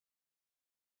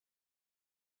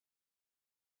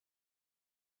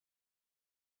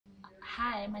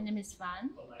Hi, my name is Van,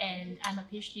 and I'm a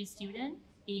PhD student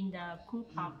in the group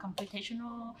of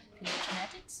computational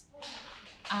phylogenetics.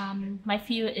 My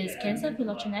field is cancer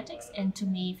phylogenetics, and to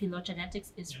me,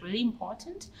 phylogenetics is really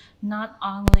important, not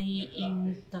only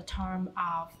in the term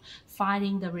of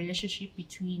finding the relationship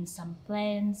between some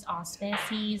plants or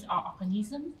species or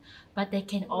organisms, but they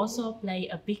can also play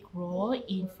a big role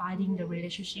in finding the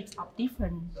relationships of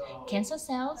different cancer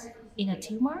cells in a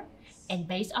tumor. And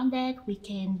based on that, we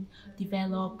can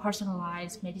develop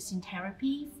personalized medicine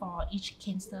therapy for each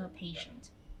cancer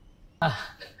patient.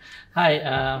 Hi,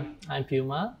 I'm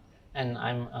Puma, and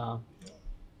I'm a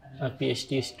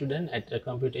PhD student at the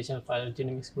Computational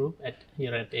Phylogenetics group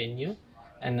here at ANU.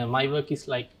 And my work is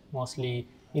like mostly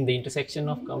in the intersection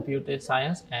of computer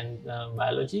science and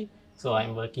biology. So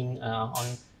I'm working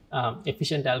on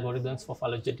efficient algorithms for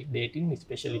phylogenetic dating,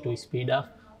 especially to speed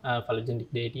up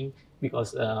phylogenetic dating,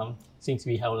 because since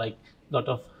we have like a lot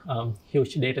of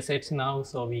huge data sets now,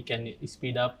 so we can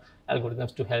speed up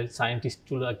algorithms to help scientists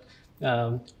to like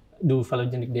um, do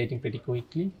phylogenetic dating pretty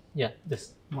quickly. Yeah,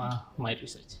 that's my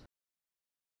research.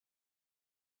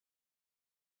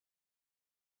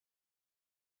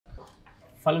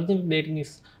 Phylogenetic dating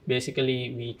is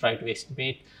basically we try to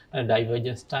estimate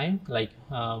divergence time, like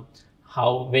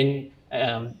how when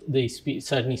the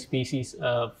certain species,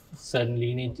 certain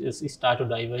lineages start to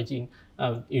diverge in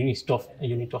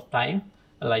unit of time.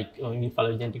 Like in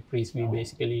phylogenetic trees, we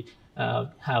basically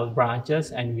have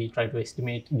branches, and we try to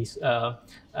estimate these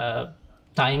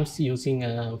times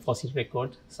using fossil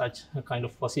record, such a kind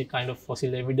of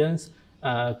fossil evidence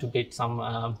to get some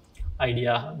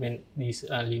idea when these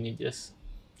lineages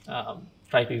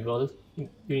try to evolve in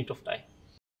unit of time.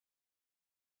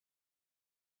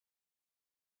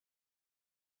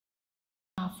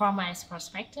 From my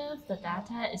perspective, the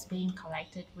data is being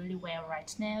collected really well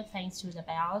right now thanks to the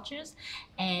biologists,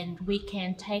 and we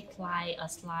can take like a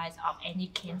slice of any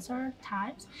cancer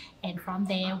types, and from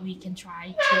there we can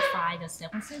try to find the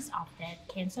sequences of that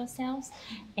cancer cells,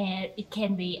 and it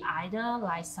can be either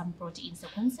like some protein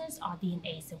sequences or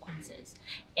DNA sequences,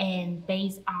 and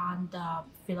based on the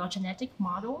phylogenetic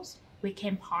models, we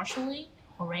can partially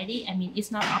already, I mean,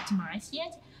 it's not optimized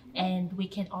yet, and we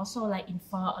can also like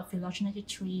infer a phylogenetic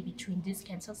tree between these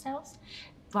cancer cells,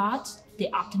 but the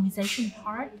optimization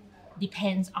part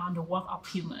depends on the work of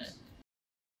humans.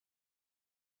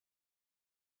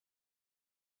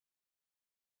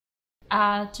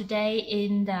 Today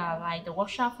in the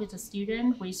workshop with the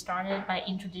student, we started by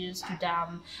introduce to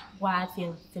them what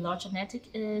phylogenetic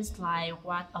is, like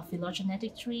what a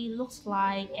phylogenetic tree looks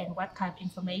like, and what kind of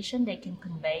information they can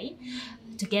convey.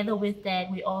 Together with that,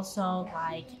 we also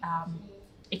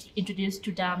introduced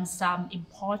to them some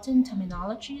important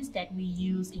terminologies that we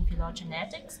use in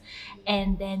phylogenetics,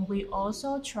 and then we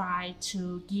also try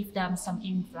to give them some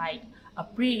a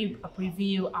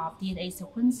preview of DNA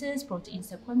sequences, protein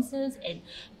sequences, and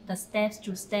the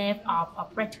step of a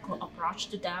practical approach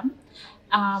to them.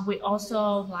 We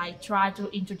also like try to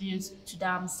introduce to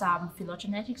them some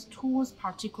phylogenetics tools,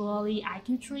 particularly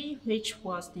IQ3, which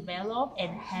was developed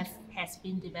and has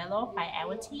been developed by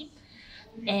our team.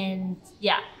 And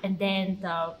yeah, and then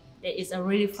there is a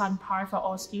really fun part for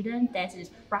all students, that is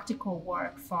practical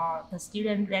work for the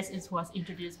student that is was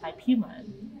introduced by Puma.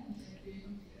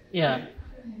 Yeah.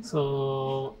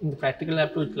 So in the practical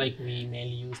approach, like we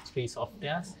mainly use three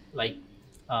softwares, like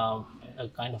a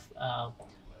kind of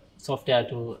software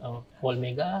to whole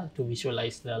mega to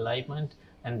visualize the alignment,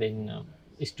 and then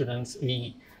students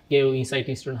we gave insight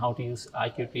in student how to use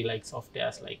IQT like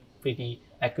softwares, like pretty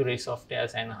accurate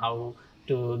softwares, and how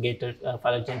to get a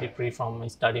phylogenetic tree from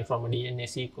starting from a DNA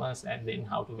sequence, and then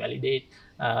how to validate,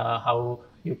 how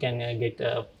you can get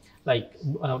like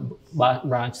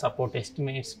branch support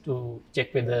estimates to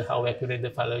check whether how accurate the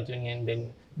phylogeny, and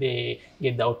then they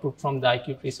get the output from the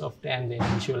IQ3 software and then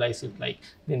visualize it. Like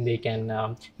then they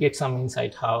can get some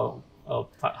insight how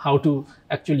to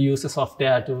actually use the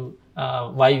software to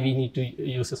why we need to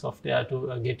use the software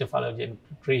to get a phylogenetic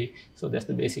tree. So that's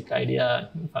the basic idea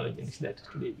in phylogenics that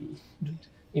today we did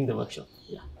in the workshop.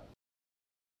 Yeah.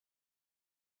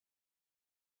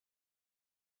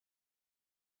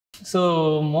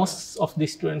 So most of the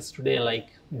students today, like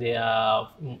they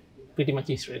are pretty much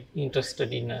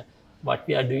interested in what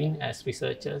we are doing as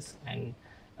researchers, and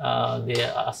they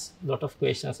ask a lot of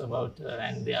questions about,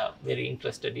 and they are very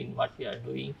interested in what we are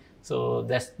doing. So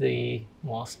that's the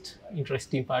most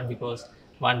interesting part, because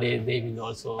one day they will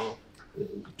also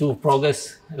to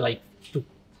progress, like to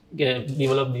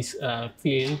develop this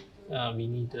field, we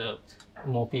need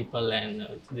more people, and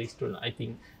the student, I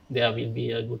think there will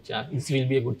be a good chance. This will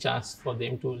be a good chance for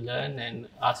them to learn and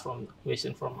ask from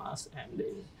question from us. And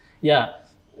yeah,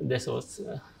 this was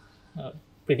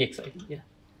pretty exciting. Yeah.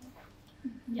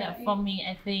 Yeah, for me,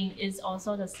 I think it's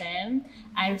also the same.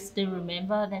 I still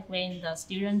remember that when the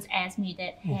students asked me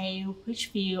that, hey, which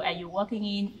field are you working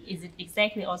in? Is it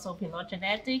exactly also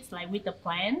phylogenetics, like with the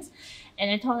plants? And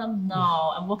I told them,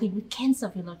 no, I'm working with cancer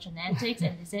phylogenetics.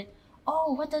 And they said,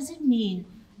 oh, what does it mean?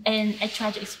 And I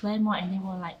tried to explain more, and they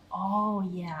were like, oh,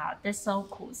 yeah, that's so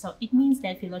cool. So it means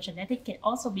that phylogenetics can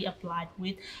also be applied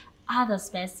with other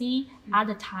species,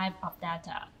 other type of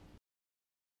data.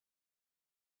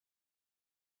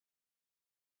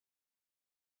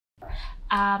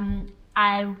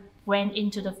 I went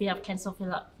into the field of cancer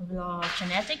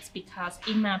phylogenetics because,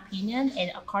 in my opinion,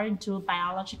 and according to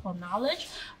biological knowledge,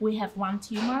 we have one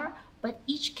tumor, but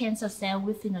each cancer cell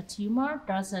within a tumor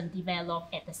doesn't develop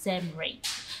at the same rate.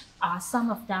 Some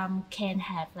of them can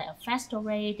have like a faster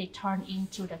rate. They turn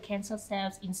into the cancer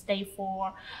cells in stage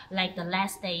 4, like the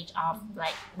last stage of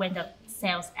like when the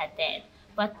cells are dead.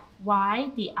 But why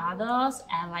the others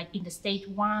are like in the stage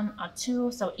 1 or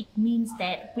 2? So it means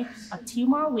that with a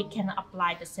tumor, we can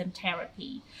apply the same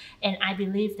therapy. And I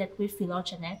believe that with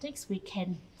phylogenetics, we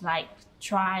can like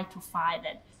try to find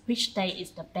that which day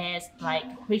is the best, like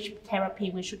which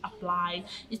therapy we should apply.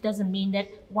 It doesn't mean that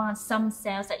once some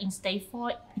cells are in stage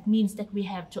 4, it means that we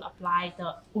have to apply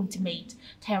the ultimate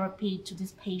therapy to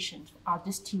this patient or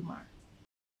this tumor.